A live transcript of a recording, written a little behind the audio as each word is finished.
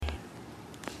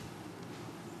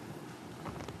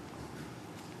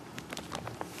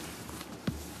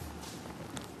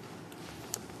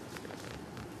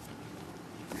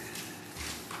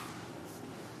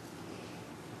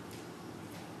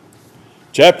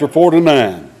chapter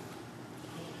 49.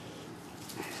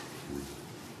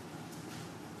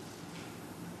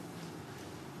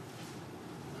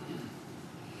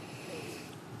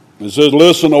 It says,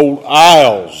 listen, O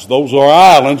isles. Those are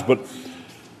islands, but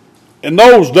in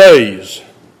those days,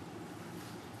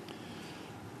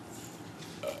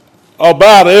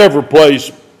 about every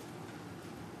place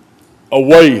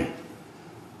away,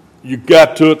 you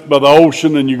got to it by the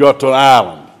ocean and you got to an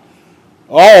island.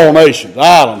 All nations,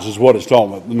 islands is what it's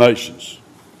talking about, the nations.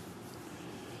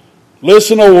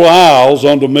 Listen, O isles,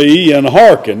 unto me, and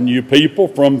hearken, you people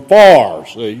from far,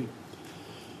 see,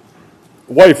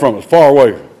 away from us, far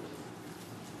away.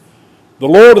 The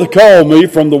Lord hath called me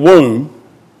from the womb.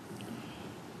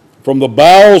 From the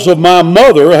bowels of my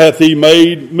mother hath he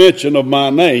made mention of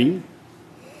my name.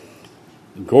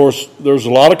 Of course, there's a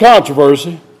lot of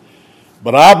controversy,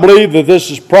 but I believe that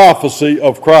this is prophecy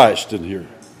of Christ in here.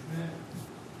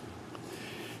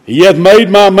 He hath made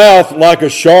my mouth like a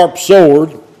sharp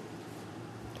sword.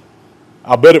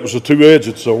 I bet it was a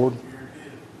two-edged sword.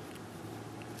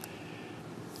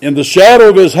 In the shadow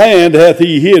of his hand hath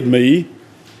he hid me,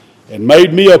 and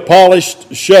made me a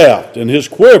polished shaft. In his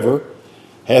quiver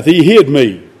hath he hid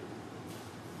me,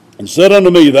 and said unto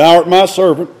me, Thou art my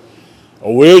servant,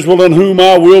 O Israel, in whom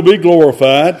I will be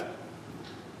glorified.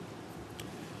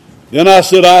 Then I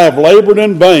said, I have labored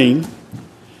in vain.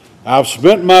 I have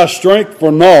spent my strength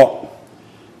for naught,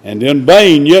 and in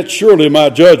vain, yet surely my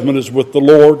judgment is with the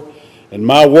Lord, and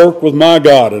my work with my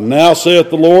God. And now saith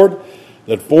the Lord,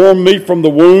 that formed me from the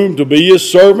womb to be his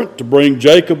servant, to bring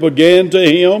Jacob again to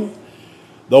him.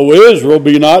 Though Israel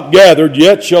be not gathered,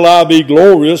 yet shall I be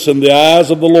glorious in the eyes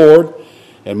of the Lord,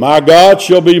 and my God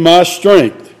shall be my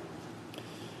strength.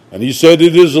 And he said,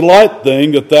 It is a light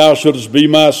thing that thou shouldest be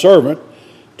my servant,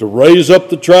 to raise up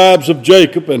the tribes of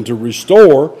Jacob, and to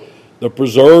restore the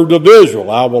preserved of Israel.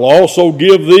 I will also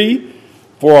give thee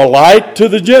for a light to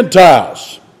the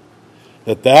Gentiles,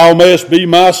 that thou mayest be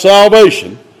my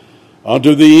salvation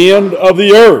unto the end of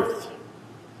the earth.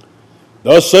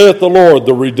 Thus saith the Lord,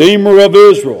 the Redeemer of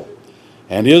Israel,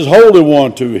 and his Holy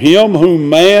One, to him whom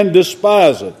man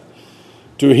despiseth,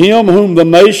 to him whom the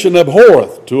nation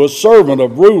abhorreth, to a servant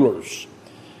of rulers.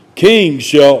 Kings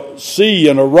shall see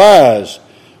and arise,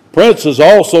 princes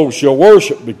also shall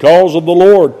worship, because of the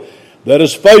Lord that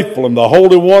is faithful, and the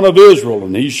Holy One of Israel,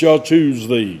 and he shall choose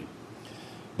thee.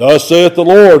 Thus saith the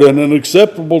Lord, in an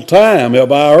acceptable time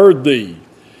have I heard thee,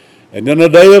 and in a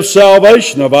day of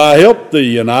salvation have I helped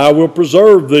thee, and I will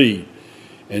preserve thee,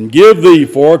 and give thee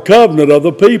for a covenant of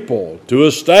the people, to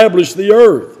establish the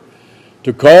earth,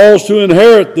 to cause to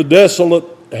inherit the desolate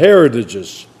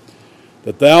heritages,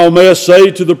 that thou mayest say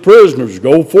to the prisoners,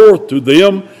 Go forth to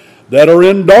them that are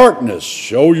in darkness,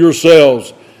 show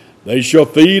yourselves. They shall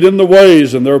feed in the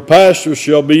ways, and their pastures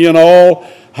shall be in all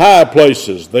high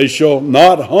places. They shall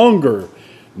not hunger,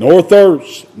 nor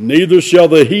thirst, neither shall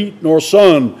the heat nor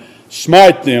sun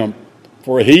smite them.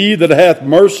 For he that hath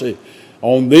mercy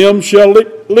on them shall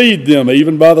lead them,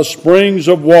 even by the springs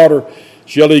of water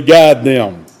shall he guide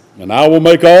them. And I will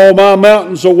make all my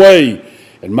mountains a way,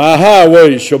 and my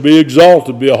highways shall be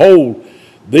exalted. Behold,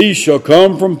 these shall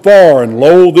come from far, and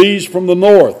lo, these from the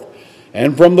north,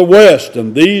 and from the west,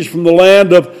 and these from the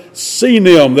land of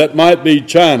Sinim, that might be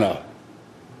China.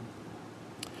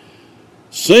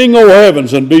 Sing, O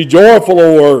heavens, and be joyful,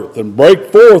 O earth, and break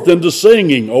forth into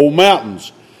singing, O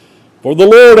mountains. For the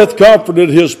Lord hath comforted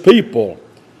his people,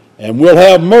 and will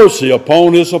have mercy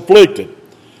upon his afflicted.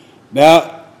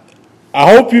 Now, I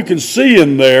hope you can see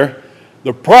in there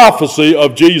the prophecy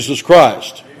of Jesus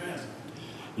Christ. Amen.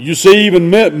 You see even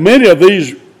many of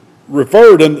these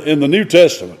referred in the New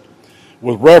Testament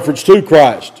with reference to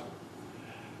Christ.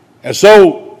 And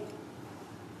so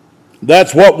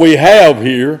that's what we have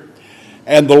here.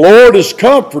 And the Lord is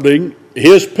comforting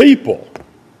his people.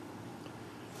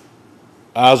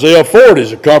 Isaiah 40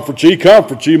 is a comfort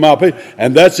ye, my people.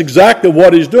 And that's exactly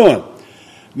what he's doing.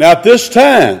 Now at this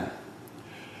time,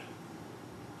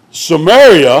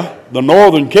 Samaria, the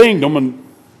northern kingdom and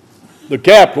the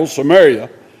capital,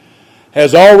 Samaria,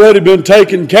 has already been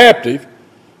taken captive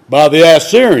by the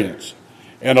Assyrians.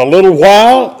 In a little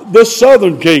while, the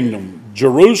southern kingdom,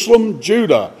 Jerusalem,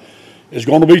 Judah, is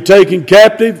going to be taken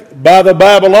captive by the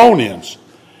Babylonians.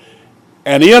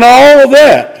 And in all of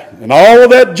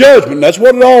that judgment, that's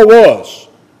what it all was,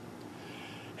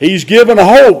 he's given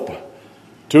hope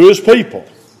to his people.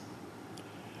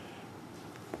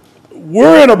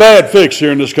 We're in a bad fix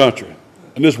here in this country,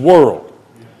 in this world.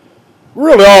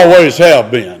 Really always have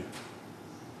been.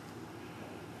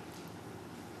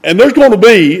 And there's going to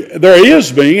be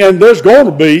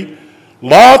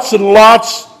lots and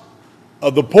lots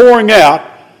of the pouring out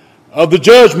of the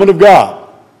judgment of God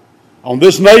on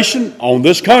this nation, on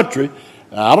this country.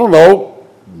 I don't know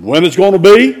when it's going to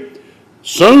be.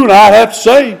 Soon, I'd have to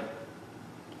say.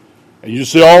 And you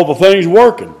see all the things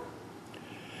working.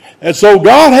 And so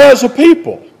God has a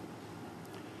people.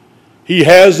 He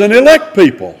has an elect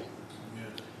people.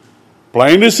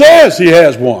 Plainly says he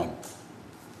has one.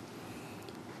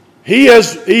 He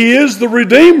is the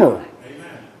Redeemer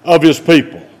of his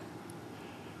people.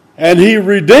 And he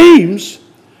redeems.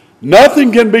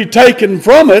 Nothing can be taken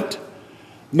from it,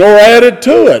 nor added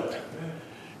to it.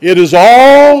 It is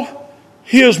all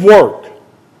his work.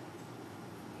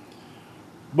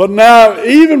 But now,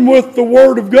 even with the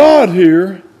Word of God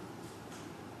here,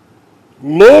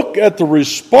 look at the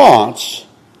response,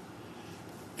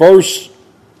 verse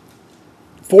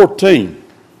 14.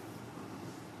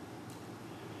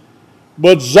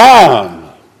 But Zion.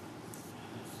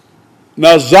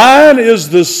 Now, Zion is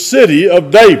the city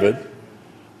of David,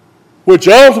 which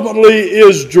ultimately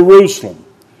is Jerusalem.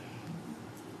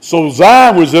 So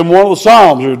Zion was in one of the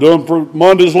Psalms we were doing for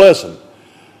Monday's lesson.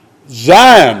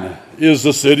 Zion is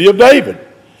the city of David,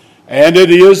 and it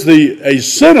is a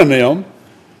synonym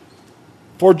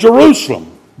for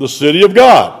Jerusalem, the city of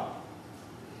God.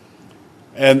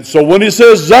 And so when he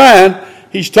says Zion,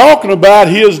 he's talking about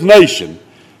his nation,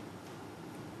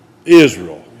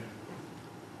 Israel.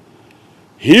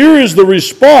 Here is the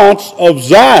response of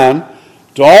Zion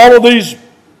to all of these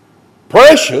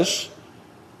precious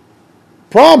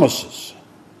promises.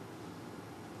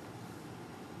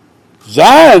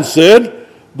 Zion said,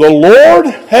 "The Lord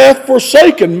hath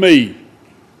forsaken me,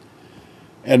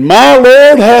 and my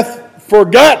Lord hath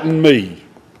forgotten me."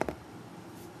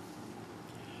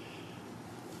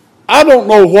 I don't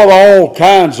know what all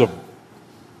kinds of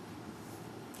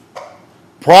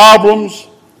problems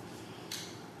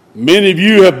many of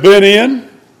you have been in,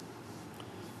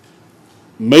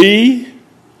 me,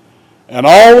 and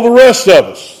all of the rest of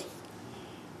us.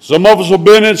 Some of us have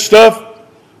been in stuff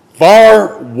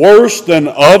far worse than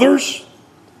others.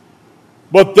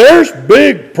 But there's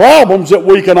big problems that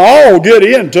we can all get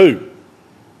into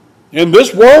in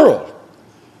this world.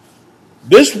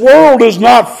 This world is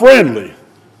not friendly.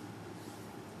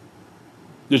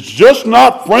 It's just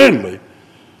not friendly,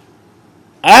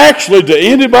 actually, to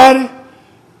anybody,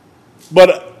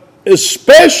 but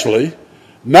especially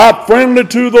not friendly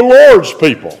to the Lord's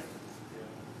people.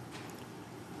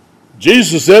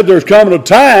 Jesus said there's coming a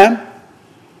time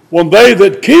when they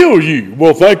that kill you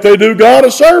will think they do God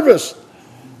a service.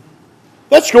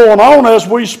 That's going on as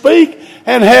we speak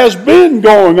and has been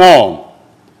going on.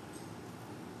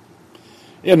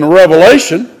 In the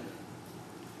Revelation,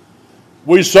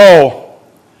 we saw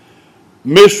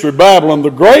Mystery Babylon the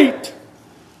Great,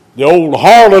 the old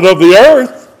harlot of the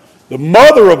earth, the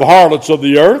mother of harlots of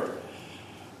the earth.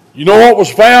 You know what was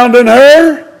found in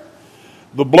her?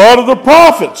 The blood of the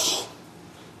prophets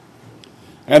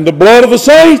and the blood of the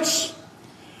saints.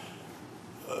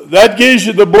 That gives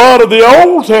you the blood of the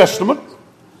Old Testament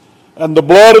and the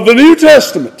blood of the New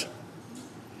Testament.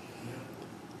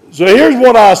 So here's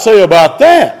what I say about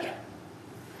that.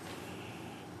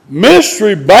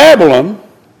 Mystery Babylon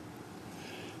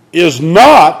is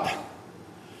not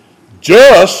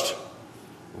just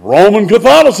Roman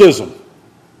Catholicism.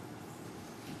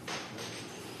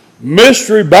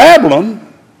 Mystery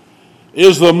Babylon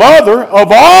is the mother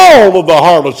of all of the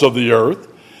harlots of the earth.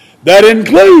 That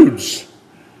includes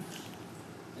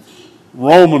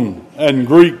Roman and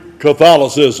Greek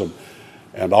Catholicism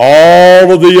and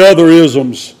all of the other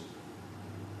isms.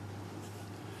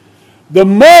 The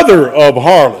mother of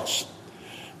harlots,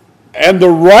 and the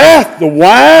wrath, the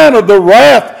wine of the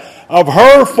wrath of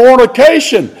her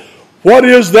fornication. What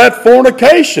is that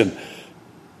fornication?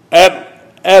 At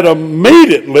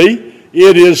immediately,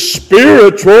 it is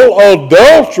spiritual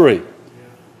adultery.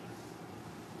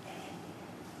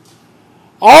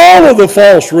 All of the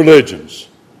false religions.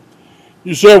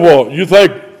 You say, well, you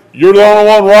think you're the only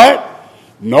one right?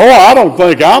 No, I don't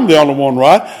think I'm the only one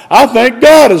right. I think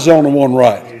God is the only one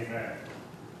right.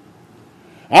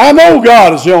 I know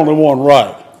God is the only one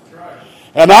right.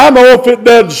 And I know if it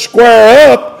doesn't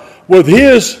square up with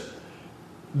His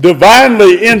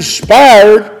divinely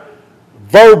inspired,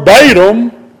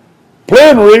 verbatim,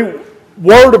 plenary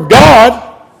Word of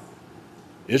God,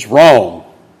 it's wrong.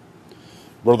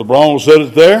 Brother Brown said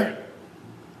it there.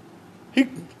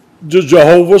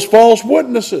 Jehovah's false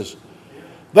witnesses.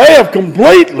 They have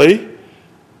completely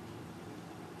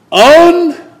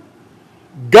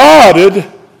unguarded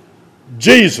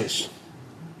Jesus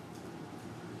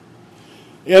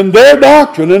in their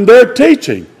doctrine, in their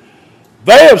teaching.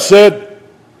 They have said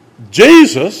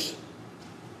Jesus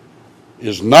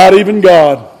is not even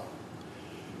God.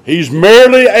 He's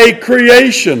merely a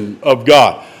creation of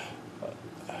God.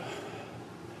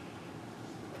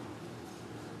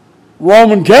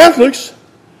 Roman Catholics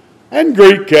and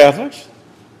Greek Catholics,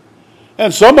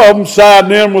 and some of them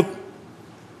siding in with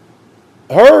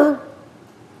her,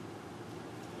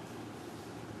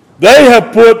 they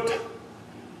have put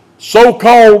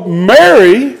so-called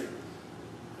Mary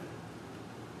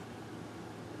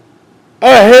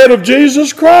ahead of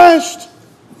Jesus Christ.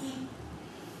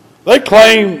 They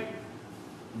claim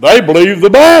they believe the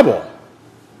Bible,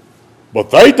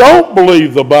 but they don't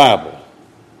believe the Bible.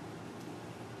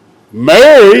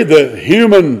 Mary, the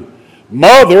human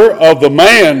mother of the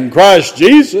man Christ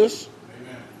Jesus,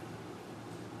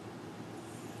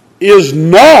 is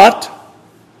not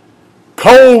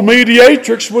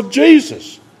co-mediatrix with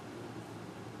Jesus.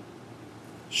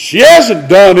 She hasn't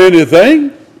done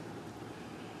anything.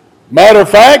 Matter of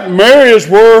fact, Mary is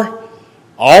where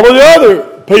all of the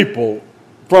other people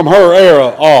from her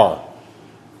era are,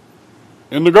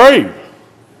 in the grave.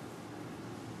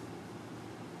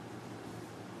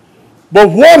 But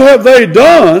what have they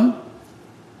done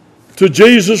to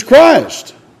Jesus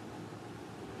Christ?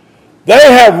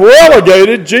 They have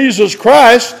relegated Jesus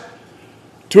Christ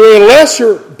to a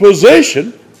lesser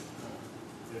position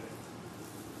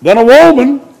than a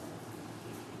woman.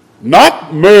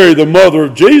 Not Mary, the mother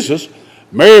of Jesus.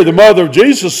 Mary, the mother of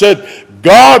Jesus, said,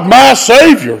 God, my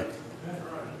Savior.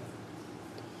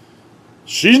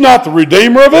 She's not the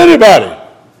redeemer of anybody.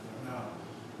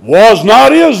 Was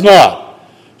not, is not.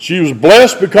 She was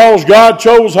blessed because God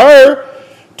chose her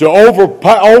to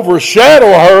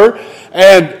overshadow her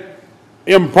and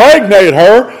impregnate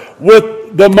her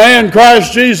with the man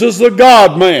Christ Jesus, the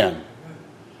God-man.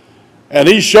 And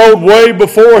he showed way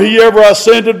before he ever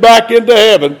ascended back into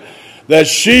heaven that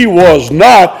she was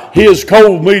not his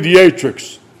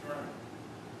co-mediatrix.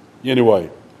 Anyway,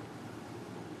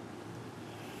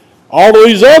 all of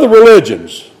these other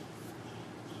religions,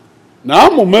 now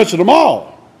I'm going to mention them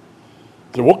all.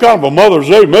 So what kind of a Mother's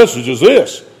Day message is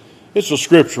this? It's a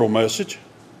scriptural message.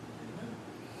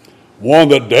 One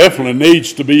that definitely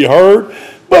needs to be heard,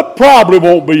 but probably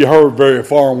won't be heard very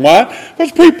far and wide,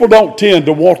 because people don't tend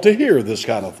to want to hear this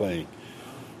kind of thing,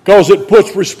 because it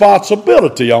puts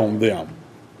responsibility on them.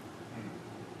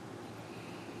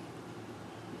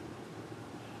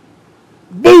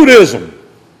 Buddhism,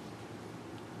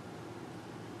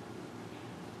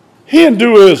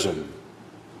 Hinduism,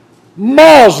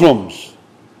 Muslims,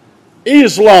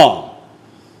 Islam.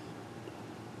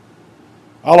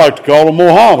 I like to call them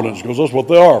Mohammedans because that's what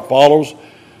they are, followers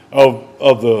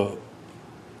of the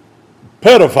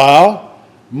pedophile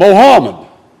Muhammad.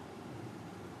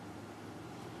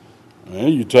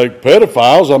 And you take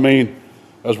pedophiles, I mean,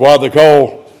 that's why they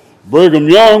call Brigham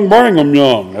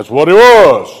Young. That's what he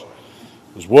was.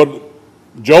 That's what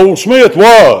Joel Smith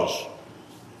was.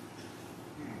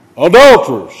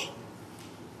 Adulterers.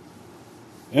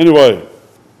 Anyway,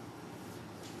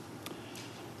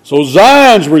 so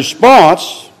Zion's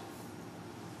response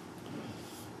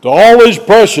to all these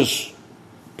precious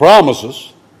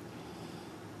promises,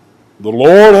 the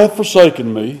Lord hath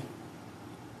forsaken me,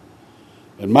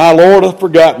 and my Lord hath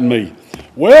forgotten me.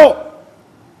 Well,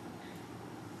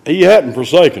 he hadn't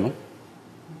forsaken them,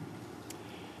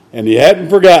 and he hadn't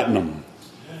forgotten them.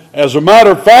 As a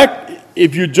matter of fact,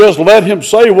 if you just let him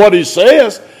say what he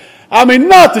says, I mean,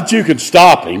 not that you can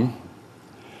stop him,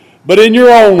 but in your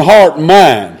own heart and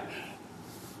mind,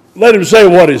 let him say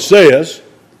what he says.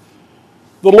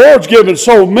 The Lord's given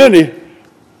so many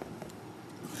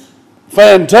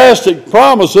fantastic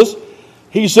promises.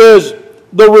 He says,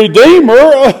 the Redeemer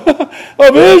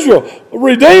of Israel.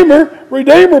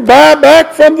 Redeemer, buy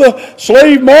back from the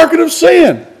slave market of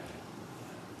sin.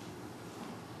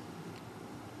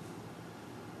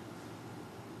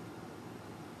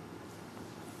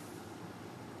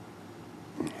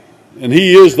 And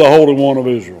he is the Holy One of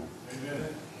Israel.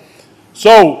 Amen.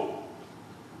 So,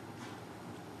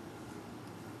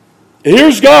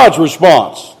 here's God's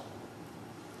response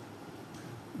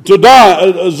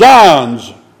to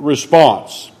Zion's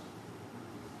response.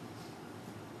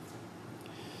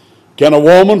 Can a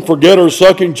woman forget her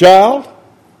sucking child,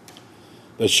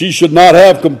 that she should not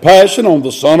have compassion on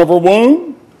the son of her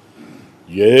womb?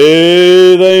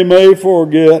 Yea, they may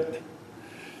forget,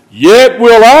 yet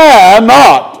will I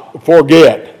not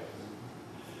forget.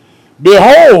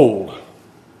 Behold,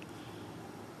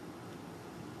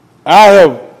 I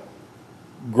have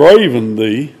graven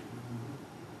thee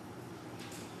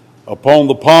upon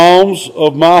the palms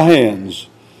of my hands.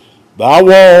 Thy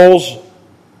walls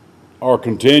are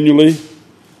continually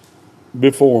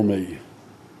before me.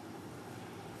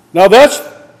 Now that's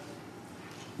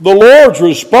the Lord's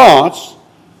response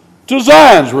to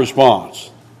Zion's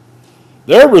response.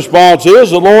 Their response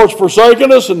is, the Lord's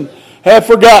forsaken us and hath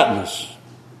forgotten us.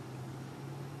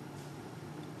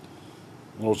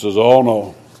 The Lord says, oh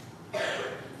no.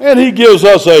 And he gives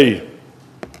us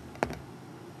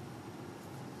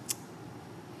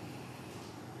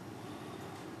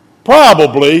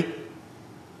probably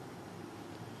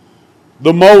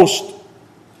the most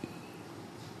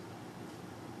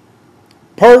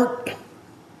pert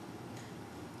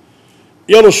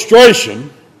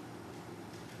illustration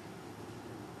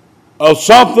of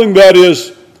something that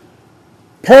is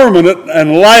permanent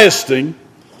and lasting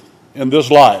in this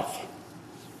life.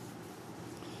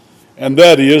 And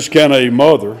that is, can a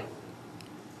mother,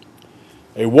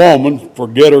 a woman,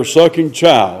 forget her sucking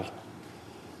child,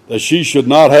 that she should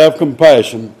not have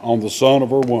compassion on the son of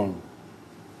her womb?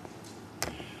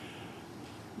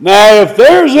 Now, if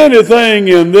there's anything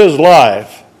in this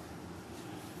life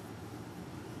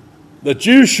that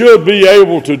you should be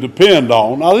able to depend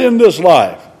on, now in this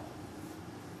life,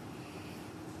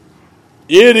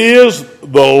 it is the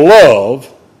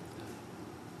love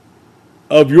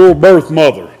of your birth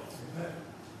mother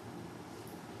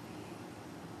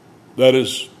that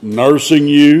is nursing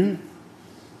you,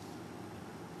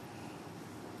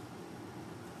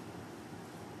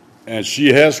 and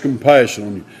she has compassion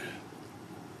on you.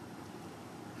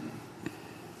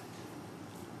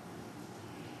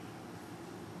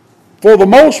 For the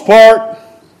most part,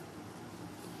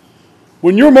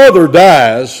 when your mother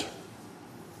dies,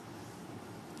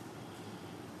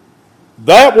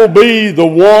 that will be the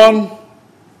one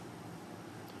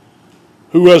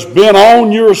who has been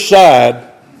on your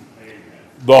side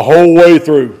the whole way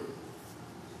through.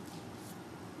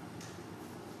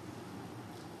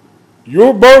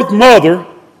 Your birth mother,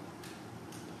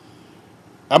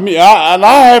 I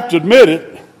have to admit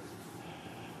it,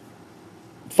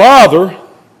 father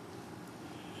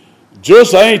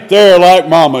just ain't there like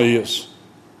mama is.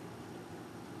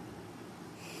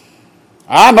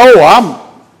 I know I'm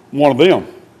one of them.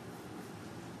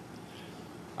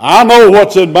 I know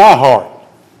what's in my heart.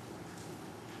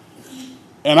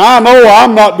 And I know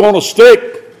I'm not going to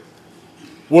stick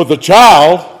with a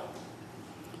child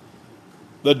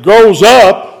that grows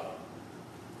up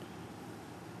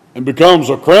and becomes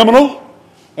a criminal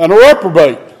and a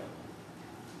reprobate.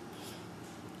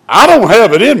 I don't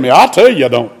have it in me. I'll tell you I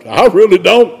don't. I really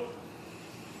don't.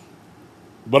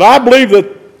 But I believe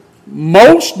that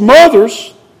most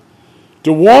mothers,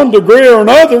 to one degree or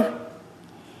another,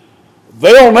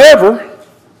 they'll never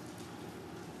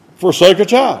forsake a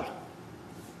child,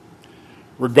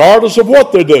 regardless of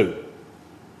what they do.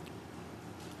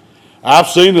 I've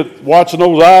seen it watching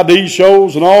those ID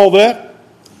shows and all that.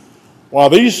 While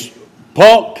these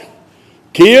punk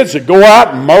kids that go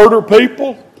out and murder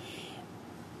people,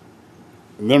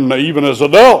 and then even as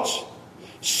adults,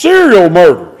 serial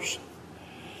murderers.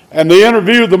 And they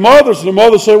interview the mothers, and the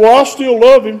mothers say, well, I still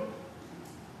love him.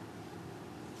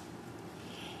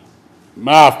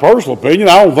 My personal opinion,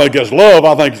 I don't think that's love.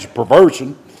 I think it's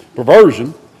perversion.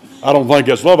 I don't think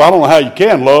that's love. I don't know how you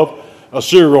can love a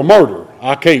serial murderer.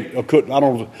 I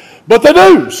don't. But they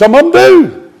do. Some of them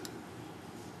do.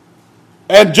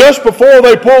 And just before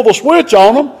they pull the switch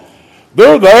on them,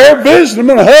 they're there visiting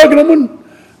them and hugging them and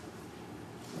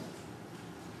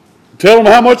telling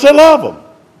them how much they love them.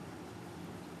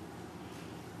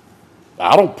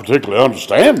 I don't particularly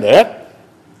understand that.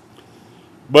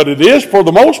 But it is, for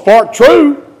the most part,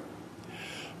 true.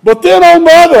 But then on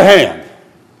the other hand,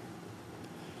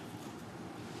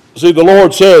 see, the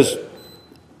Lord says,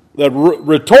 that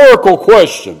rhetorical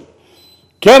question,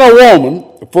 can a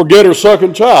woman forget her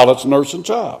sucking child? That's a nursing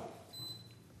child.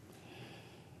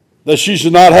 That she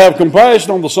should not have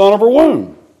compassion on the son of her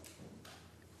womb.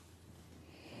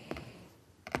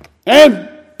 And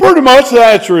pretty much the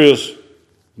answer is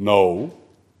no.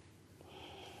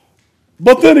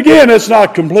 But then again, it's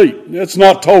not complete. It's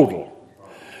not total.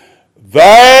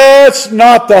 That's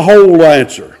not the whole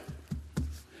answer.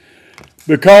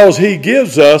 Because he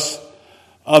gives us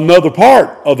another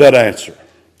part of that answer.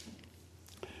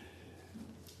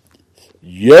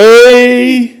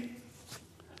 Yea,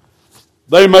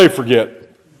 they may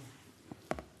forget.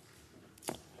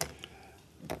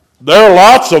 There are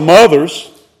lots of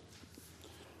mothers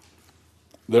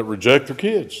that reject their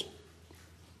kids.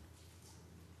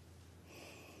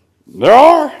 There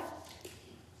are.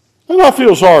 And I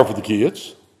feel sorry for the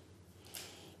kids.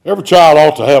 Every child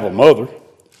ought to have a mother.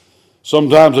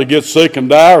 Sometimes they get sick and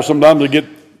die, or sometimes they get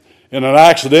in an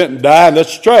accident and die, and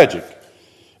that's tragic.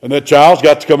 And that child's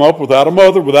got to come up without a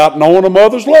mother, without knowing a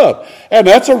mother's love. And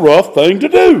that's a rough thing to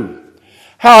do.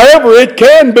 However, it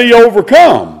can be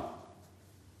overcome.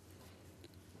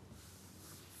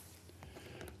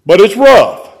 But it's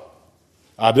rough.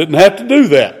 I didn't have to do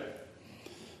that.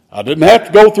 I didn't have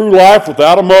to go through life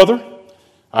without a mother.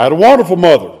 I had a wonderful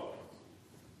mother.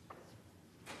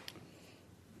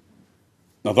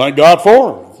 I thank God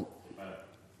for her.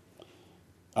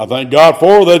 I thank God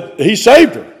for her that He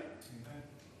saved her.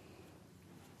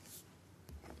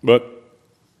 But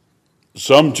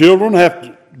some children have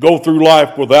to go through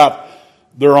life without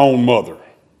their own mother.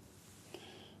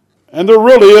 And there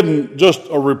really isn't just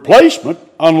a replacement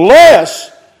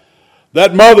unless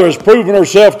that mother has proven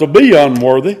herself to be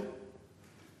unworthy.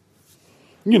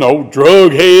 You know,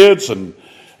 drug heads and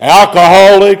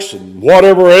alcoholics and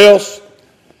whatever else.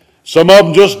 Some of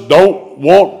them just don't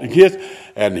want the kids.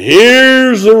 And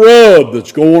here's the rub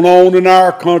that's going on in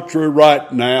our country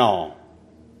right now.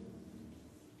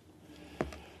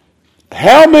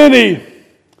 How many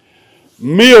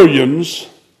millions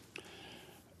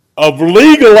of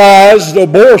legalized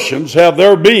abortions have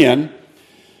there been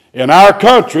in our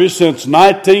country since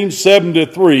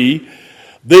 1973,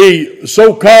 the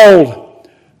so-called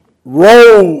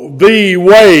Roe v.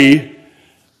 Wade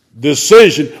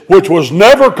decision, which was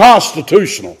never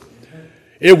constitutional?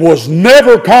 It was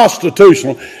never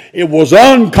constitutional. It was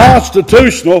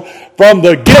unconstitutional from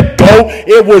the get-go.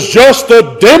 It was just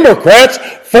the Democrats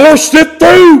forced it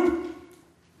through.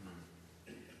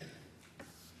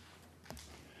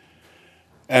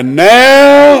 And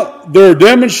now they're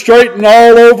demonstrating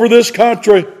all over this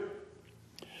country.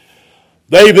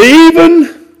 They've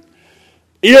even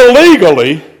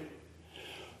illegally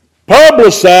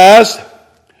publicized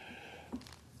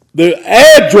the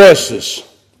addresses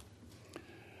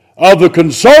of the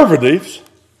conservatives,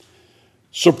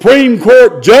 Supreme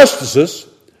Court justices,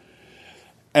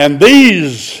 and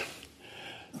these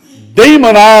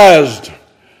demonized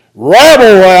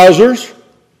rabble-rousers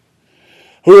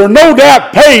who are no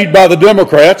doubt paid by the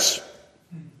Democrats,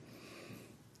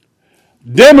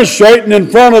 demonstrating in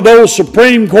front of those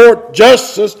Supreme Court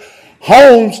justices'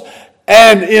 homes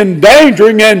and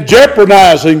endangering and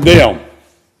jeopardizing them.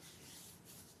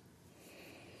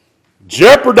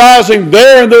 Jeopardizing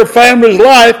their and their family's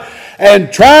life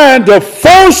and trying to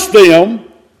force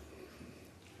them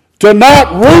to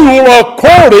not rule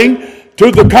according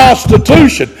to the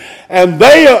Constitution. And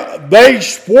they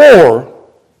swore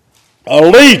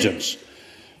allegiance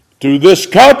to this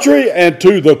country and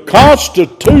to the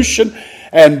Constitution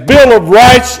and Bill of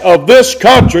Rights of this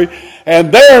country,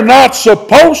 and they're not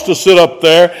supposed to sit up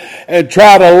there and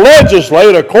try to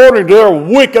legislate according to their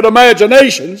wicked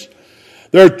imaginations.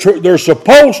 They're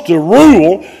supposed to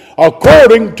rule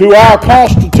according to our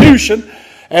Constitution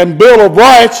and Bill of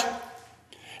Rights.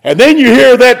 And then you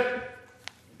hear that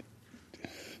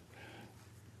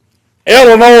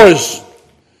Illinois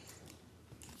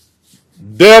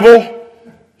devil,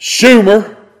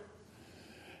 Schumer,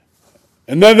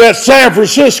 and then that San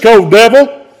Francisco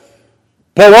devil,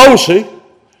 Pelosi,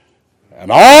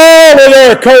 and all of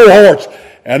their cohorts,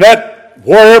 and that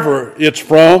wherever it's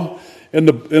from, in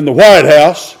the White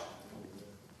House,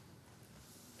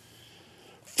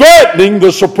 threatening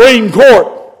the Supreme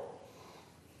Court.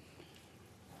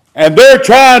 And they're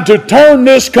trying to turn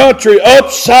this country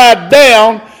upside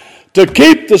down to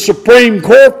keep the Supreme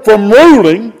Court from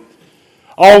ruling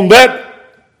on that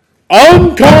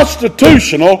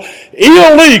unconstitutional,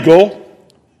 illegal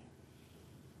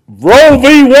Roe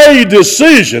v. Wade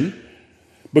decision,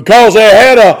 because they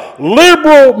had a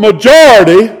liberal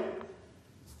majority.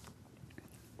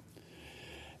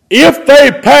 If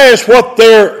they pass what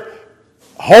they're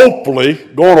hopefully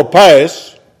going to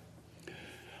pass,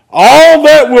 all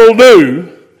that will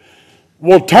do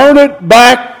will turn it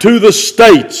back to the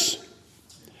states.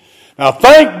 Now,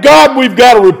 thank God we've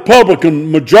got a Republican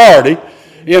majority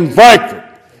in Frankfort.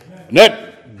 And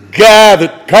that guy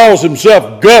that calls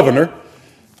himself governor,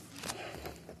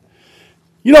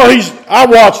 you know, I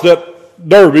watched that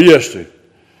Derby yesterday.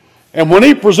 And when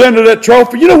he presented that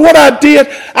trophy, you know what I did?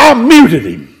 I muted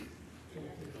him.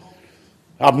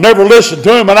 I've never listened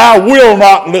to him, and I will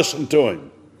not listen to him.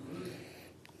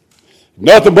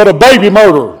 Nothing but a baby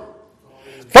murderer.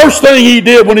 First thing he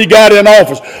did when he got in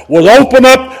office was open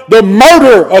up the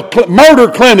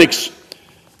murder clinics,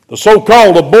 the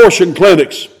so-called abortion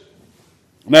clinics.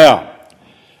 Now,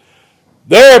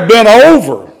 there have been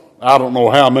I don't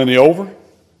know how many over,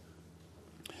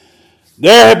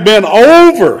 there have been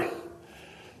over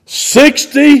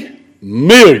 60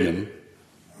 million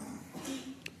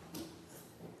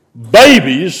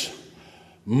babies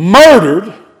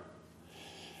murdered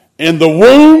in the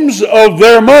wombs of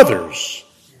their mothers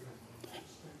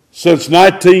since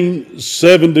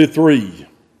 1973.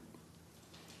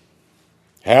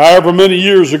 however many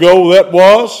years ago that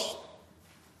was,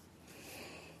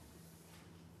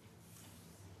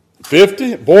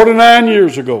 49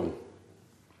 years ago.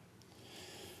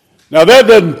 Now that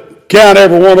doesn't count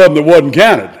every one of them that wasn't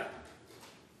counted.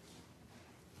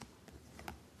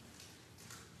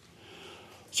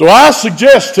 So I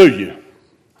suggest to you,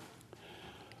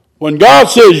 when God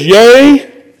says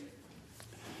yea,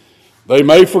 they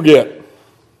may forget.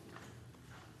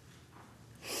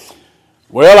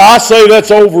 Well, I say that's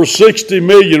over 60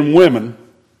 million women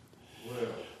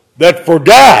that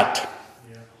forgot,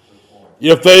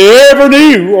 if they ever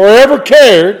knew or ever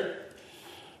cared,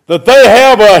 that they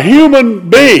have a human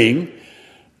being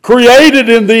created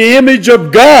in the image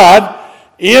of God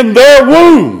in their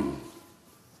womb.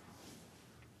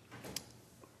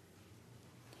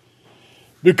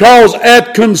 Because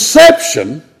at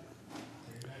conception,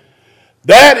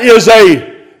 that is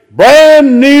a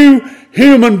brand new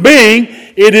human being.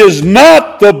 It is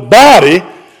not the body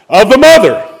of the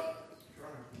mother.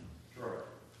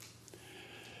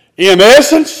 In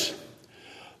essence,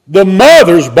 the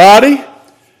mother's body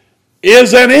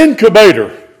is an incubator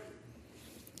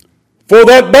for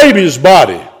that baby's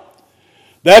body.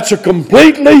 That's a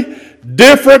completely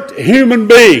different human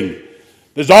being.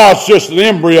 It's just an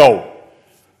embryo.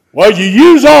 Well, you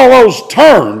use all those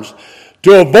terms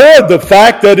to avoid the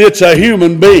fact that it's a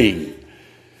human being.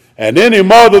 And any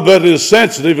mother that is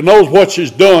sensitive and knows what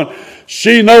she's done,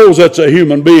 she knows that's a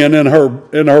human being in her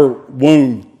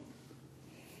womb.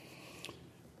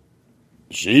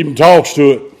 She even talks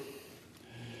to it.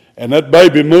 And that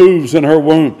baby moves in her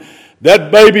womb. That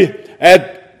baby,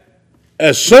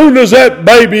 as soon as that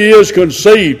baby is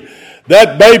conceived,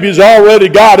 that baby's already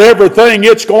got everything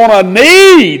it's going to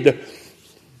need.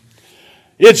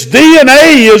 Its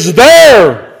DNA is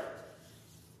there.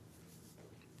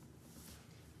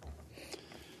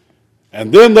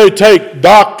 And then they take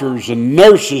doctors and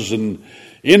nurses and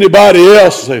anybody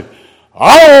else and say,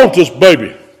 I want this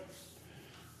baby.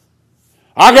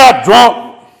 I got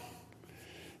drunk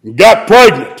and got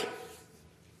pregnant.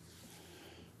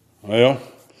 Well,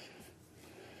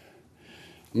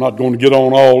 I'm not going to get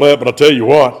on all that, but I'll tell you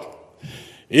what.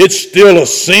 It's still a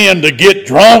sin to get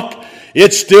drunk.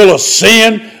 It's still a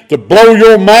sin to blow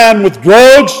your mind with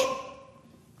drugs.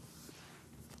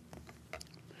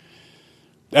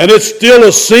 And it's still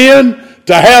a sin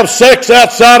to have sex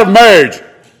outside of marriage.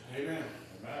 Amen.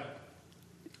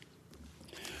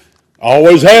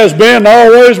 Always has been,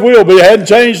 always will be. It hadn't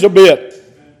changed a bit.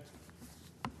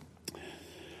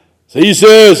 So he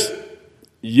says,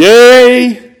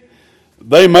 yea,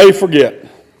 they may forget.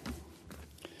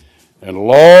 And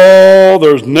lo,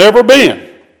 there's never been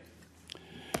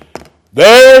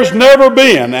as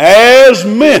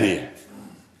many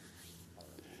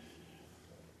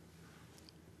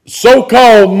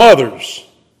so-called mothers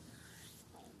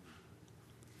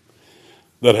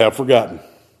that have forgotten.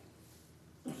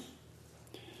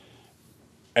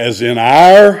 As in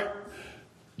our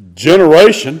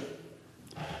generation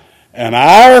and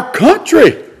our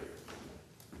country.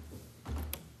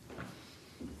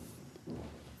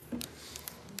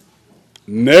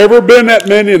 Never been that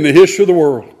many in the history of the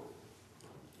world.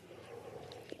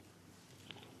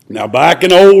 Now, back in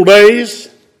the old days,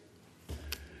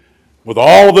 with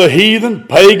all the heathen,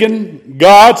 pagan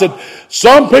gods, and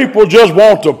some people just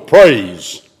want to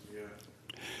praise.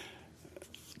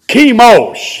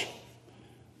 Chemosh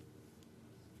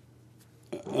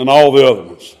and all the other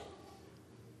ones.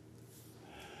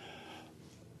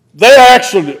 They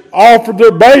actually offered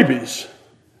their babies.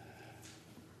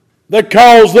 They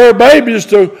caused their babies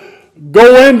to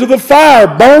go into the fire,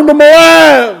 burned them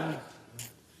alive.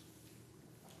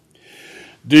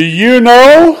 Do you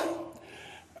know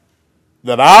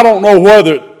that I don't know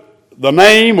whether the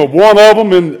name of one of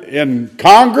them in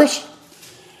Congress,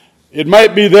 it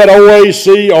might be that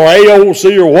OAC or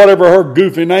AOC or whatever her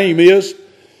goofy name is,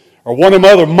 or one of them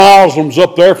other Muslims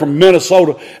up there from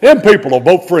Minnesota. Them people will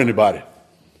vote for anybody,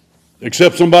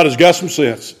 except somebody's got some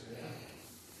sense.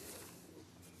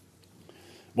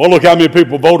 Well, look how many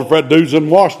people voted for that dude's in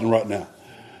Washington right now.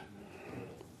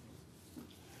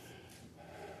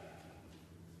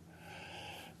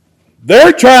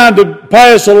 They're trying to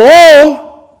pass a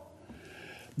law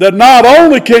that not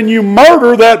only can you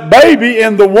murder that baby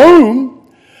in the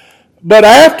womb, but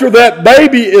after that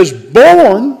baby is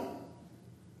born,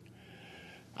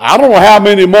 I don't know how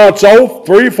many months old,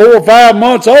 3, 4, 5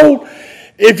 months old,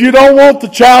 if you don't want the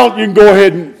child, you can go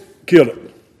ahead and kill it.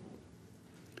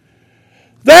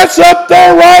 That's up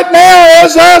there right now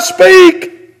as I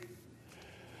speak.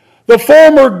 The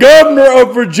former governor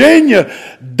of Virginia,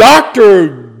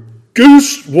 Dr.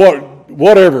 Goose,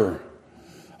 whatever.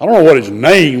 I don't know what his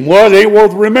name was. It ain't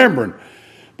worth remembering.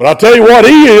 But I'll tell you what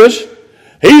he is.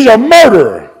 He's a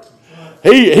murderer.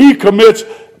 He commits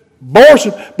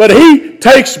abortion, but he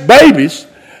takes babies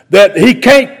that he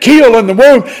can't kill in the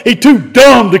womb. He's too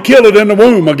dumb to kill it in the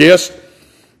womb, I guess.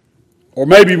 Or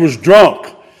maybe he was drunk.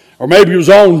 Or maybe he was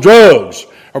on drugs.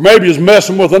 Or maybe he was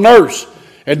messing with a nurse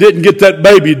and didn't get that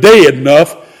baby dead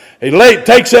enough. He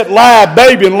takes that live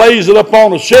baby and lays it up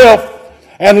on a shelf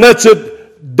and lets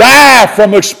it die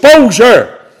from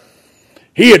exposure.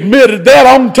 He admitted that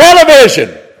on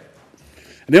television.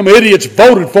 And them idiots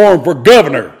voted for him for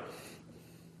governor.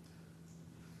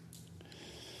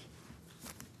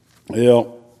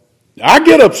 Well, I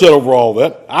get upset over all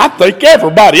that. I think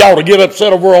everybody ought to get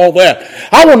upset over all that.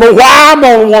 I don't know why I'm the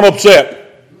only one upset.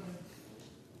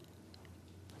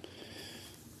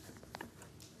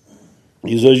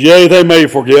 He says, yea, they may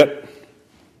forget.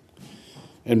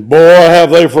 And boy, have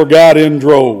they forgot in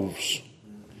droves.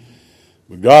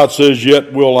 But God says,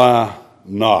 yet will I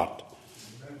not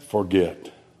forget.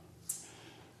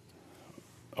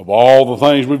 Of all the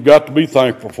things we've got to be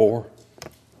thankful for,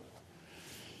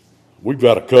 we've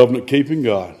got a covenant-keeping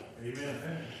God.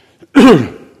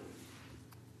 Amen.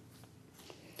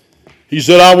 He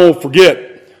said, I won't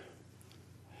forget.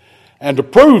 And to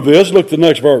prove this, look at the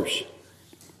next verse.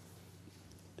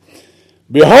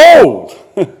 Behold.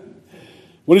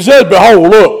 When he says, behold,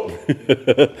 look.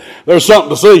 There's something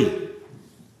to see.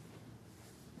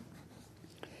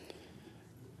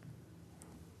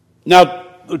 Now,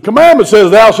 the commandment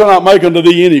says, thou shalt not make unto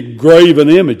thee any graven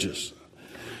images.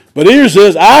 But here it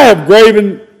says, I have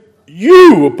graven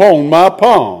you upon my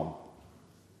palm,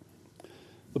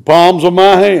 the palms of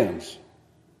my hands.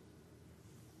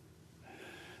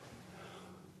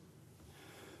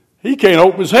 He can't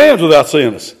open his hands without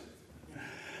seeing us.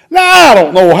 Now, I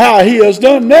don't know how he has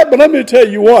done that, but let me tell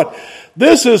you what.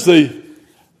 This is the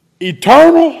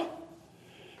eternal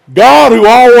God who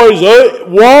always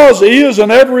was, is,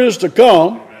 and ever is to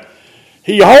come.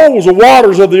 He holds the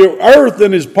waters of the earth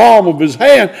in his palm of his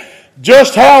hand.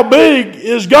 Just how big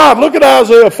is God? Look at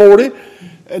Isaiah 40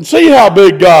 and see how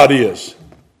big God is.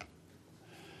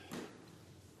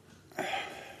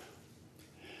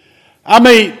 I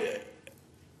mean,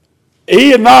 he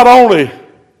had not only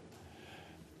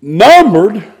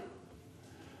numbered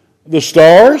the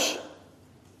stars,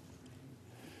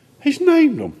 he's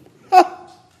named them.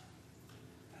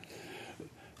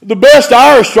 The best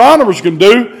our astronomers can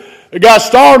do, they got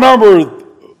star number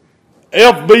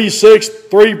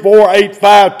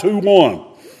FB6348521.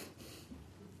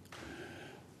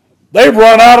 They've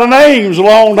run out of names a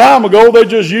long time ago. They're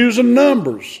just using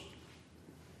numbers.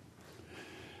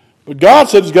 But God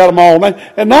said he's got them all named.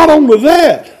 And not only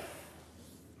that,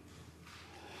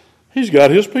 he's got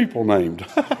his people named.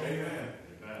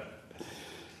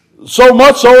 So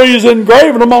much so he's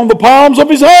engraving them on the palms of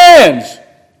his hands.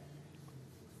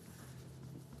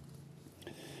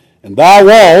 And thy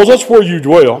walls, that's where you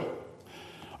dwell,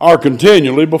 are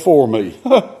continually before me.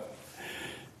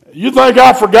 You think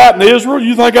I've forgotten Israel?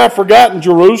 You think I've forgotten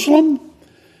Jerusalem?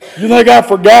 You think I've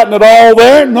forgotten it all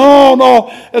there? No,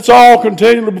 it's all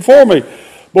continually before me.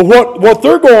 But what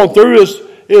they're going through is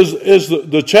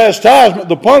the chastisement,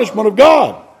 the punishment of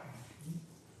God.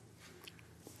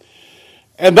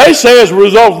 And they say as a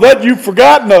result of that, you've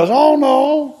forgotten us. Oh,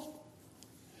 no.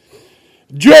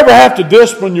 Did you ever have to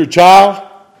discipline your child?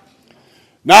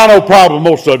 Now, I know probably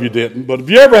most of you didn't, but have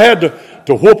you ever had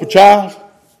to whoop a child?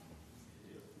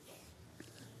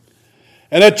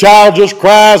 And that child just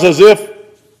cries as if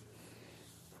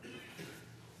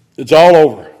it's all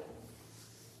over.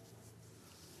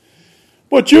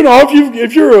 But you know,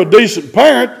 if you're a decent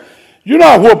parent, you're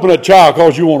not whooping a child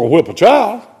because you want to whip a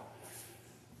child.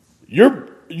 You're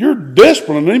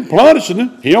disciplining him,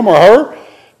 punishing him or her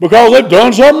because they've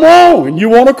done something wrong and you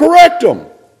want to correct them.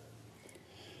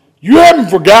 You haven't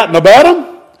forgotten about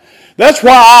them. That's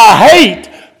why I hate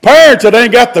parents that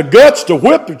ain't got the guts to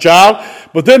whip the child,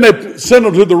 but then they send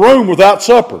them to the room without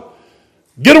supper.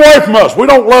 Get away from us. We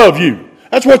don't love you.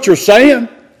 That's what you're saying.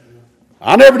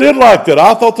 I never did like that.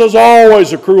 I thought there's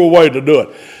always a cruel way to do it.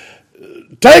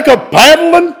 Take a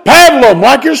paddle and paddle them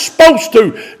like you're supposed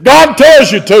to. God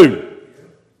tells you to.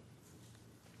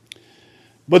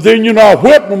 But then you're not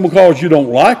whipping them because you don't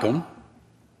like them.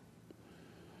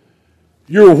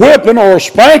 You're whipping or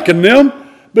spanking them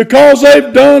because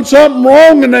they've done something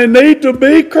wrong and they need to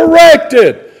be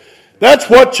corrected. That's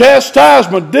what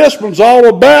chastisement, discipline's all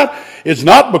about. It's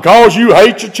not because you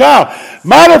hate your child.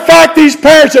 Matter of fact, these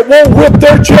parents that won't whip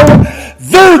their children,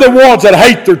 they're the ones that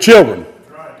hate their children.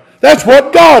 That's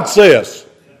what God says.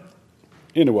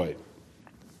 Anyway.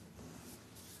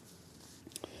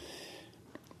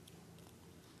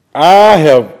 I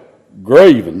have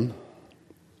graven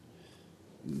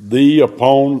thee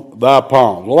upon thy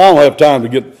palms. Well, I don't have time to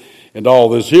get into all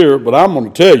this here, but I'm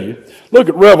going to tell you. Look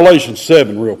at Revelation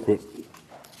 7 real quick.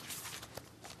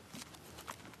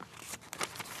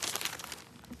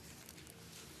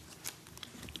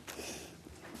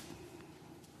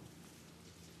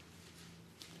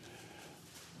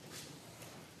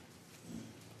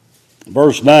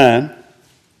 Verse 9.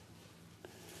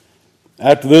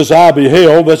 After this I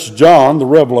beheld, that's John the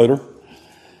Revelator.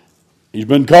 He's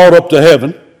been caught up to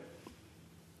heaven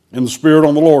in the Spirit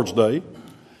on the Lord's day.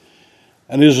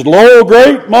 And his lo,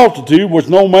 great multitude which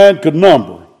no man could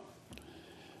number,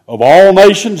 of all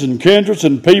nations and kindreds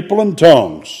and people and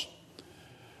tongues.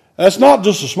 That's not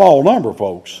just a small number,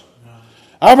 folks.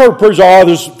 I've heard preach,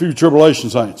 there's a few tribulation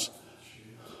saints.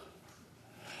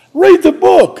 Read the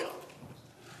book.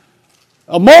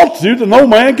 A multitude that no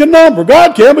man can number.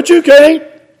 God can, but you can't.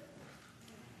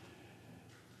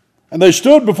 And they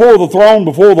stood before the throne,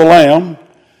 before the Lamb,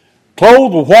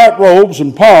 clothed with white robes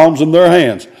and palms in their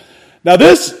hands. Now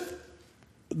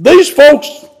these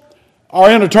folks are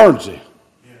in eternity.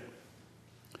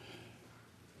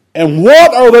 And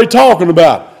what are they talking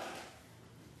about?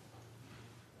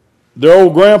 Their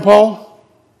old grandpa?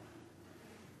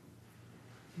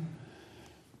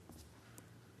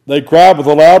 They cried with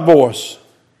a loud voice,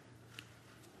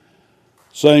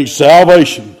 saying,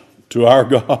 salvation to our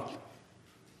God,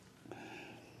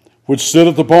 which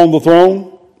sitteth upon the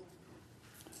throne,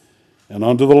 and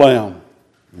unto the Lamb.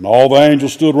 And all the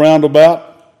angels stood round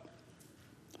about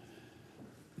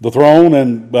the throne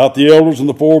and about the elders and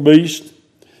the four beasts,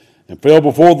 and fell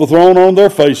before the throne on their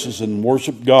faces and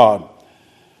worshiped God,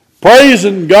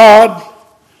 praising God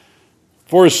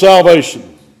for his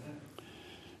salvation.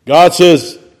 God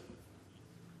says,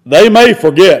 they may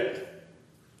forget,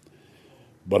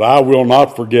 but I will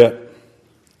not forget.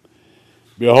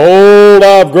 Behold,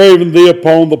 I have graven thee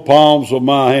upon the palms of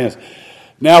my hands.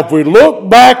 Now, if we look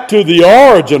back to the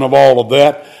origin of all of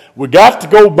that, we got to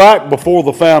go back before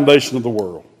the foundation of the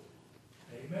world.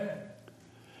 Amen.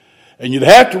 And you'd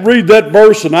have to read that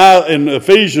verse in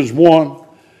Ephesians 1.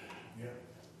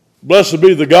 Blessed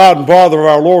be the God and Father of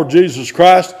our Lord Jesus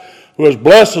Christ, who has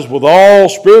blessed us with all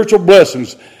spiritual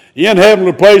blessings in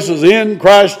heavenly places in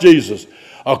Christ Jesus,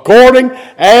 according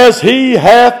as he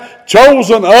hath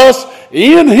chosen us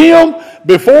in him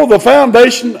before the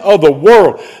foundation of the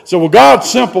world. So well, God's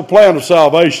simple plan of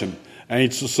salvation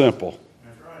ain't so simple.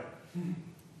 That's right.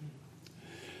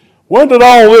 When did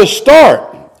all this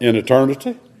start? In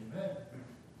eternity. Amen.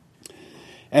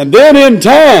 And then in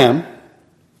time,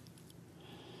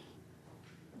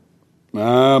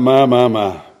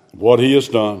 my, what he has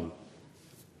done.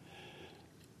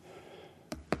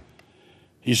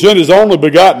 He sent his only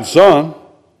begotten Son.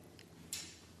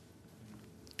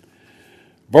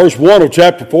 Verse 1 of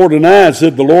chapter 49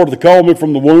 said, the Lord that called me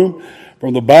from the womb,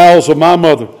 from the bowels of my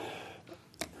mother.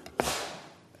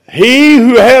 He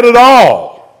who had it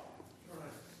all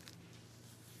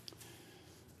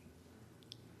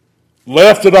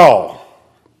left it all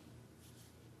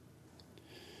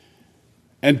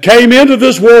and came into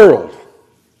this world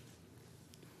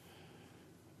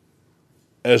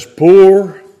as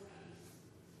poor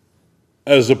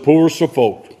as the poorest of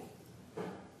folk.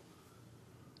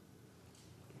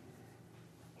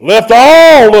 Left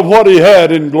all of what he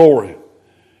had in glory.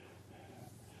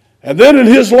 And then in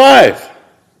his life,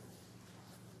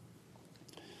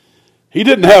 he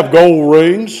didn't have gold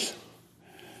rings,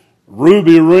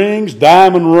 ruby rings,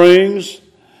 diamond rings,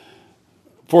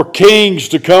 for kings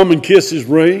to come and kiss his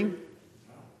ring.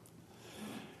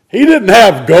 He didn't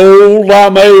have gold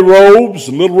lame robes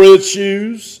and little red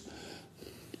shoes.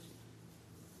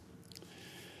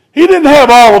 He didn't have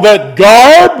all of that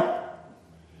garb.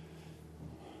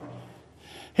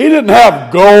 He didn't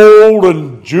have gold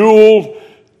and jeweled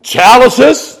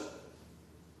chalices.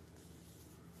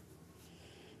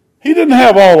 He didn't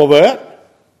have all of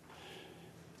that.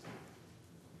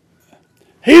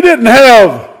 He didn't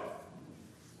have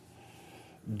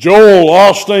Joel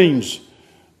Osteen's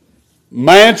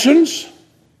mansions.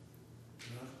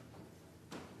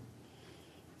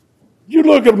 You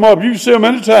look at them up, you can see them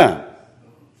anytime.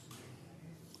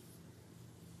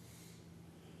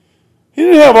 He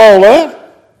didn't have all that.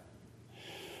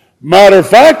 Matter of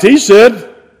fact, he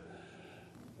said,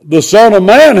 the Son of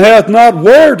Man hath not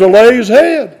where to lay his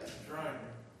head.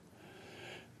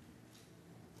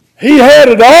 He had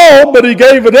it all, but he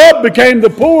gave it up, became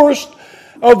the poorest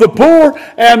of the poor.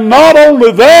 And not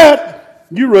only that,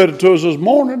 you read it to us this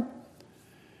morning,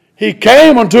 he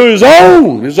came unto his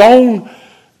own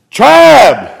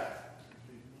tribe,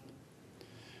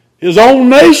 his own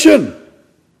nation.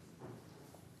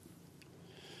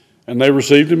 and they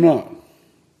received him not.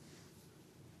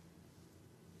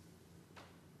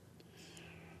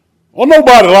 Well,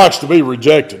 nobody likes to be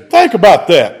rejected. Think about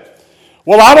that.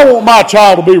 Well, I don't want my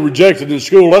child to be rejected in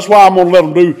school. That's why I'm going to let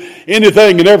them do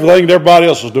anything and everything that everybody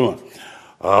else is doing.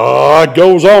 It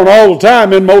goes on all the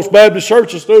time in most Baptist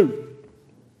churches too.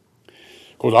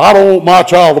 Because I don't want my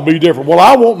child to be different. Well,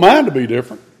 I want mine to be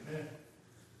different.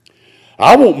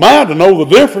 I want mine to know the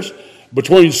difference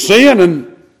between sin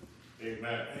and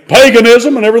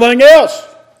paganism and everything else.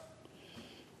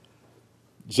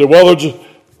 You say, well,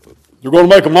 they're going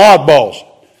to make them oddballs.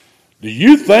 Do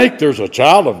you think there's a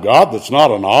child of God that's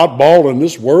not an oddball in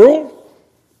this world?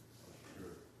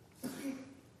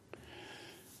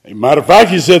 As a matter of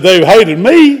fact, he said, they've hated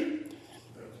me,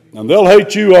 and they'll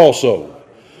hate you also.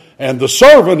 And the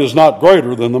servant is not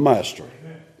greater than the master.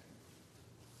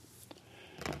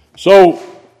 So,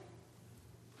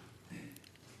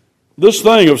 this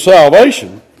thing of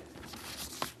salvation,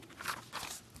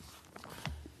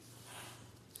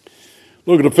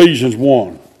 look at Ephesians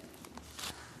 1.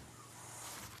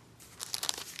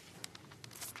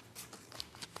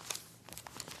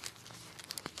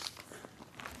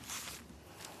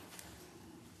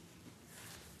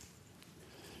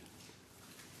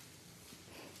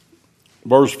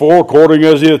 Verse 4, according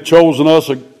as he hath chosen us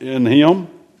in him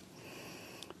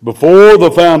before the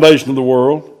foundation of the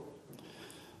world.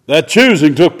 That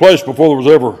choosing took place before there was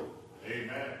ever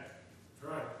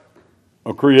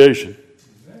a creation.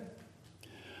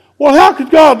 Well, how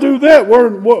could God do that?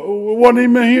 Wasn't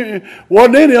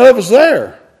any of us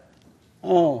there?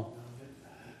 I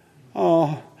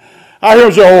hear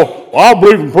him say, I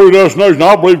believe in predestination.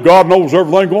 I believe God knows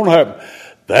everything going to happen.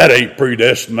 That ain't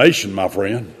predestination, my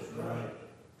friend.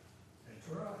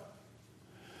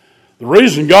 The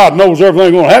reason God knows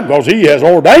everything going to happen is because he has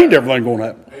ordained everything going to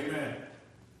happen. Amen.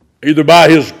 Either by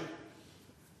his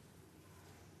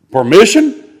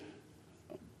permission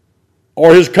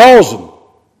or his causing.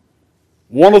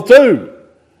 One of two.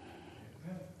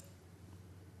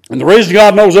 And the reason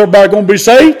God knows everybody going to be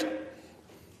saved,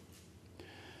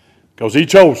 because he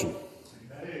chose them.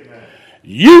 Amen.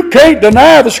 You can't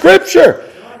deny the scripture.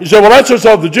 You say, well, that's just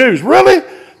of the Jews. Really?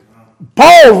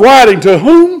 Paul's writing to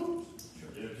whom?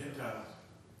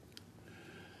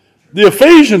 The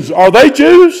Ephesians, are they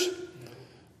Jews?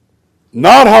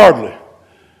 Not hardly.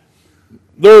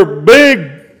 They're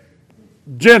big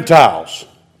Gentiles.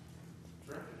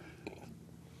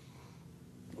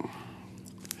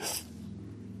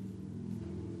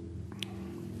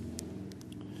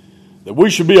 That we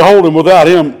should be holding without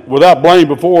him, without blame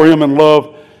before him in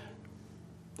love,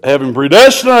 having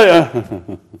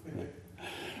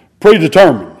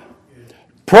predetermined,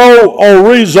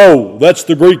 pro-orizo, that's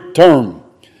the Greek term.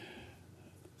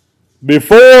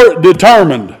 Before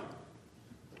determined.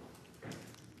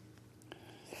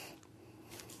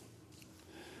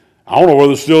 I don't know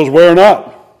whether it still is way or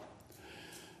not.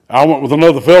 I went with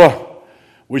another fellow.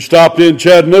 We stopped in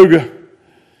Chattanooga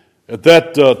at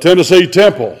that Tennessee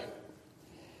Temple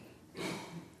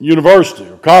University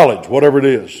or college, whatever it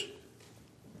is.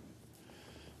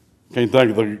 Can't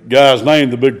think of the guy's name.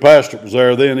 The big pastor was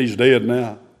there then. He's dead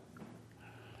now.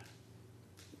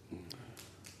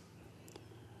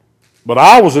 But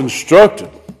I was instructed,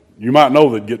 you might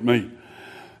know that'd get me.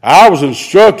 I was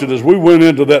instructed as we went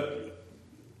into that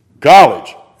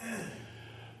college,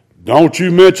 don't you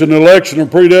mention election or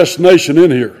predestination in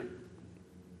here.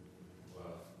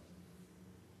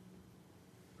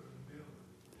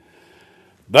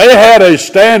 They had a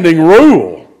standing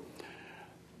rule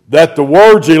that the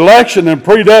words election and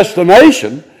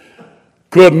predestination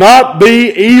could not be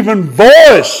even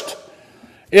voiced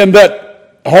in that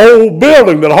whole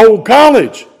building, that whole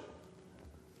college.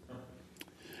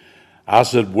 I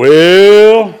said,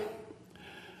 well,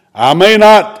 I may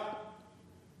not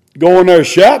go in there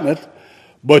shouting it,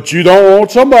 but you don't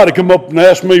want somebody to come up and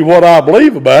ask me what I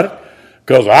believe about it,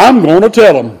 because I'm going to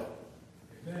tell them.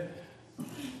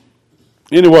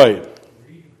 Anyway,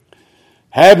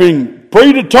 having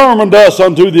predetermined us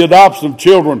unto the adoption of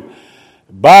children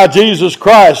by Jesus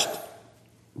Christ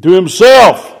to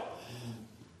himself,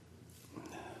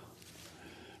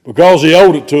 because he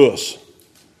owed it to us.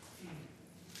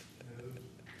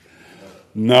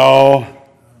 No.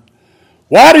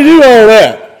 Why did he do all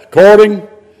that? According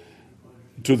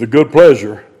to the good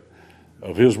pleasure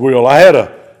of his will. I had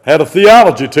a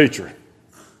theology teacher.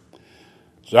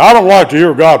 So I don't like to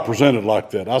hear God presented like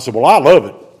that. I said, well, I love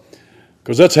it,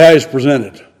 because that's how he's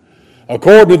presented.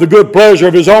 According to the good pleasure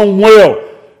of his own will.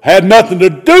 Had nothing to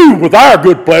do with our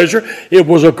good pleasure. It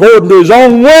was according to his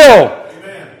own will.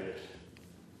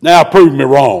 Now prove me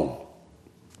wrong.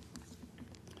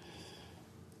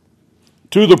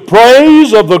 to the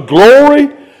praise of the glory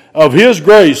of His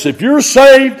grace. If you're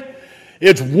saved,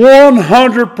 it's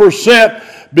 100%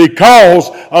 because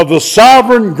of the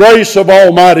sovereign grace of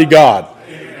Almighty God.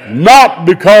 Amen. Not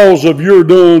because of your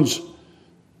doings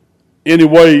any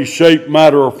way, shape,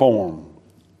 matter, or form.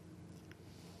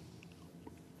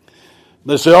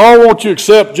 They say, oh, won't you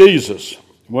accept Jesus?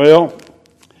 Well,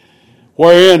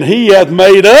 wherein He hath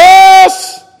made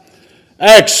us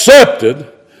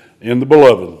accepted in the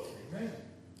beloved. Amen.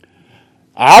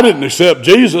 I didn't accept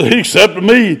Jesus. He accepted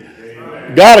me.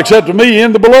 Amen. God accepted me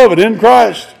in the beloved, in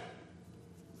Christ.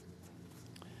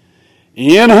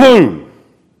 In whom?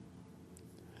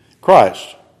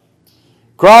 Christ.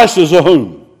 Christ is a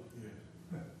whom.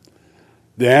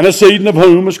 The antecedent of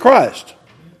whom is Christ.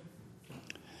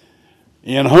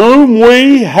 In whom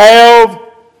we have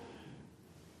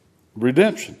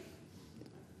redemption.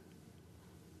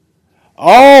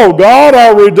 Oh, God,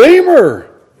 our Redeemer.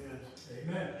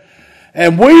 Amen.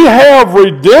 And we have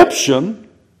redemption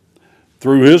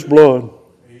through His blood.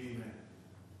 Amen.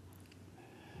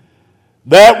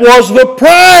 That was the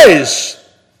price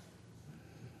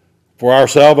for our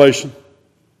salvation.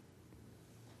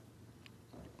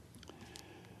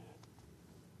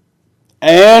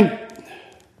 And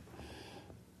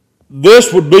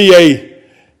this would be a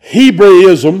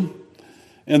Hebraism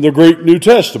in the Greek New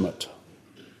Testament.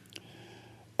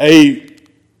 A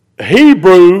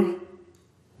Hebrew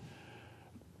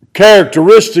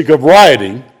characteristic of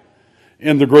writing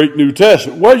in the Greek New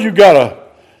Testament. Well, you've got a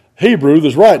Hebrew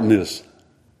that's writing this.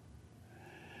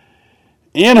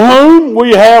 In whom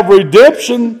we have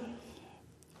redemption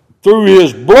through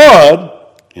His blood,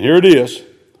 and here it is,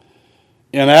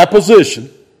 in apposition.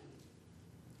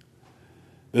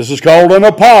 This is called an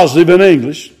appositive in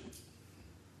English.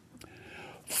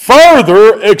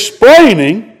 Further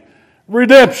explaining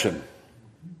redemption.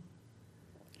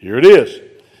 Here it is.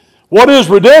 What is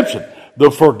redemption?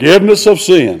 The forgiveness of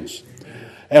sins.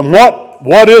 And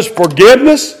what is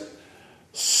forgiveness?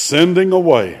 Sending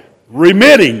away.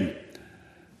 Remitting.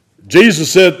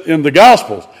 Jesus said in the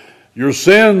Gospels, your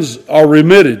sins are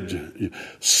remitted.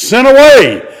 Sent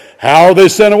away. How are they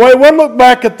sent away? Well, look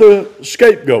back at the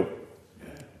scapegoat.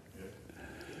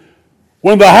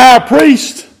 When the high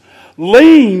priest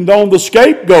leaned on the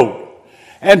scapegoat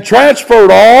and transferred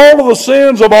all of the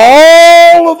sins of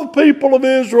all of the people of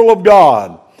Israel of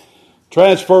God,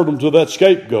 transferred them to that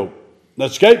scapegoat.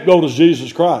 That scapegoat is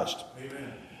Jesus Christ.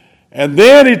 Amen. And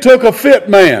then He took a fit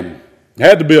man.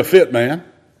 Had to be a fit man,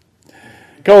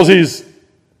 because he's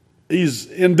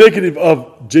indicative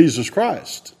of Jesus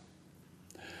Christ.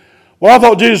 Well, I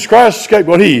thought Jesus Christ is the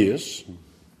scapegoat. He is.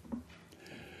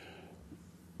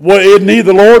 Well, isn't He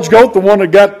the Lord's goat, the one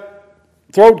that got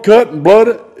throat cut and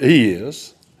blooded? He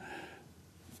is.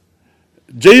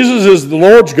 Jesus is the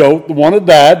Lord's goat, the one that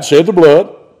died, shed the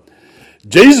blood.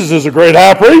 Jesus is a great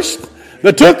high priest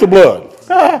that took the blood.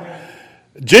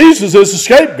 Jesus is the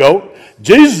scapegoat.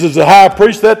 Jesus is the high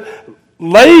priest that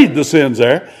laid the sins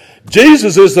there.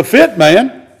 Jesus is the fit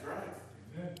man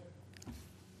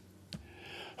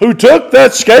who took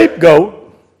that scapegoat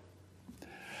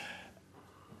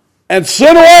and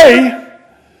sent away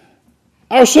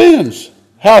our sins.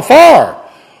 How far?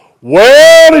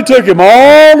 Well, He took him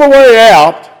all the way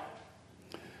out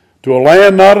to a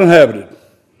land not inhabited.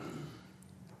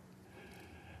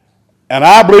 And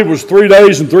I believe it was 3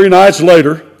 days and 3 nights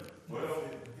later.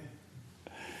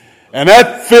 And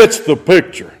that fits the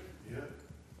picture.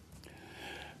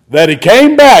 That He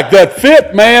came back, that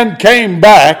fit man came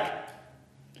back,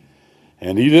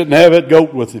 and he didn't have that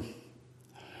goat with him.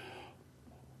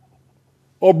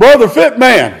 Oh, brother fit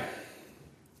man,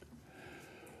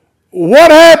 what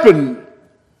happened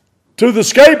to the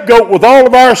scapegoat with all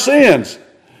of our sins?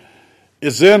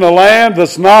 It's in a land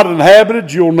that's not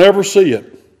inhabited. You'll never see it.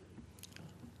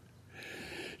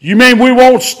 You mean we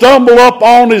won't stumble up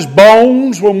on His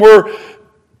bones when we're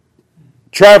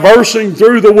traversing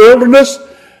through the wilderness?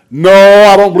 No,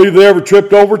 I don't believe they ever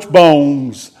tripped over its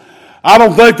bones. I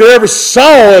don't think they ever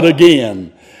saw it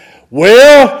again.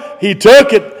 Well, He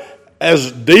took it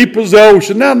as deep as the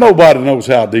ocean. Now, nobody knows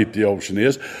how deep the ocean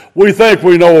is. We think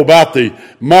we know about the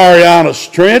Marianas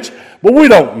Trench, but we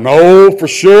don't know for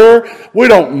sure. We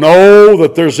don't know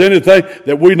that there's anything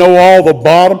that we know all the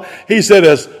bottom. He said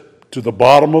as to the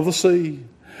bottom of the sea.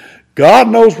 God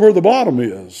knows where the bottom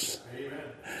is. Amen.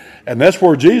 And that's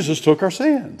where Jesus took our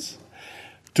sins.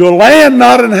 To a land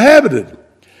not inhabited.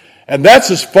 And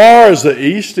that's as far as the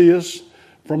east is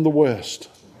from the west.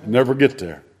 You never get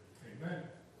there. Amen.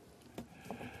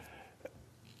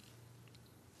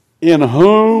 In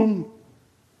whom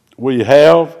we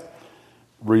have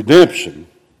redemption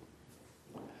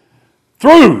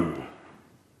through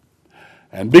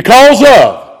and because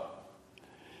of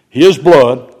his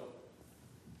blood,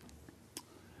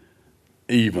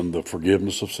 even the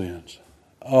forgiveness of sins.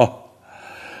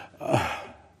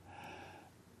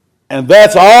 And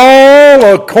that's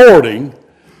all according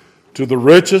to the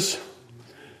riches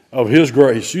of his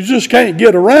grace. You just can't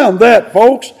get around that,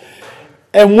 folks.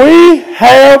 And we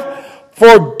have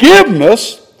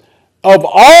forgiveness of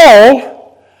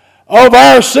all of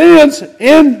our sins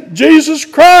in Jesus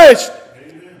Christ.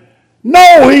 Amen.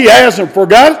 No, he hasn't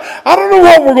forgotten. I don't know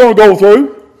what we're going to go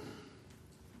through.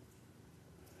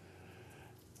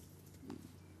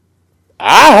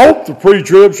 I hope the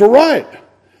pre-tribs are right,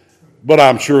 but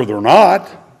I'm sure they're not.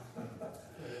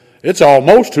 It's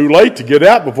almost too late to get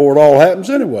out before it all happens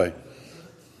anyway.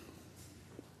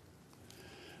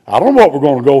 I don't know what we're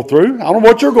going to go through. I don't know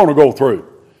what you're going to go through.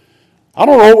 I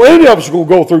don't know what any of us are going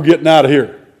to go through getting out of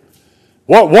here.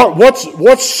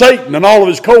 What's Satan and all of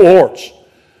his cohorts?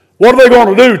 What are they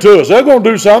going to do to us? They're going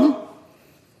to do something.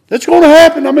 It's going to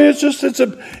happen. I mean,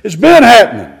 it's been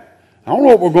happening. I don't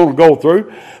know what we're going to go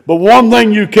through. But one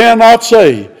thing you cannot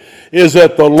say is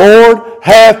that the Lord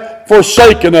hath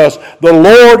forsaken us. The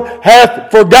Lord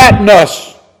hath forgotten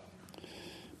us,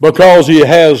 because he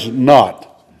has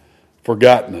not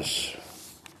forgotten us.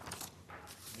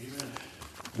 Amen.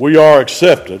 We are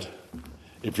accepted,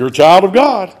 if you're a child of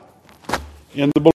God, in the